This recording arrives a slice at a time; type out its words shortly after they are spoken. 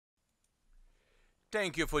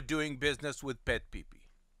Thank you for doing business with PetPeePee.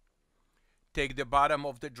 Take the bottom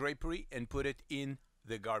of the drapery and put it in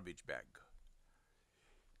the garbage bag.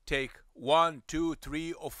 Take 1, 2,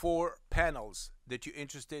 3, or 4 panels that you're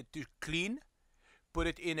interested to clean. Put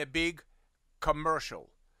it in a big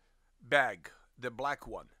commercial bag, the black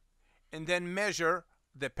one, and then measure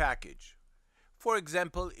the package. For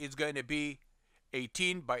example, it's going to be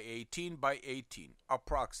 18 by 18 by 18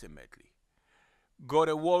 approximately. Go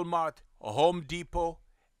to Walmart or Home Depot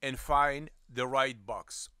and find the right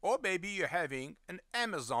box. Or maybe you're having an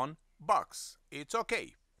Amazon box. It's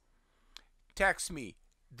okay. Text me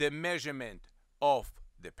the measurement of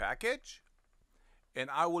the package and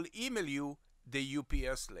I will email you the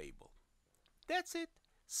UPS label. That's it.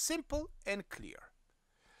 Simple and clear.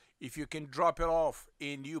 If you can drop it off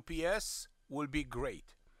in UPS, will be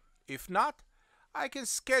great. If not, I can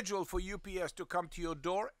schedule for UPS to come to your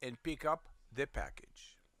door and pick up the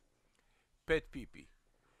package. PetPeePee,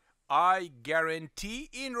 I guarantee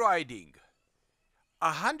in writing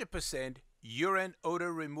 100% urine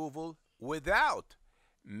odor removal without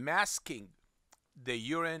masking the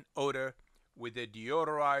urine odor with a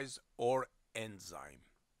deodorizer or enzyme.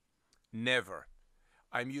 Never.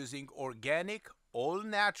 I'm using organic,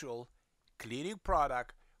 all-natural cleaning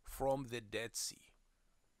product from the Dead Sea.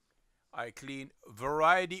 I clean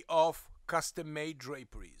variety of custom-made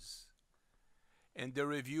draperies. And the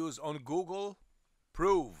reviews on Google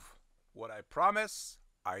prove what I promise,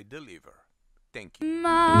 I deliver. Thank you.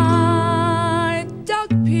 My dog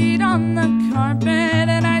peed on the carpet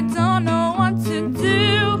and I don't know what to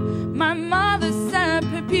do. My mother said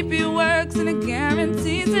PetPeePee works and it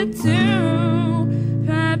guarantees it too.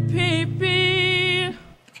 PetPeePee.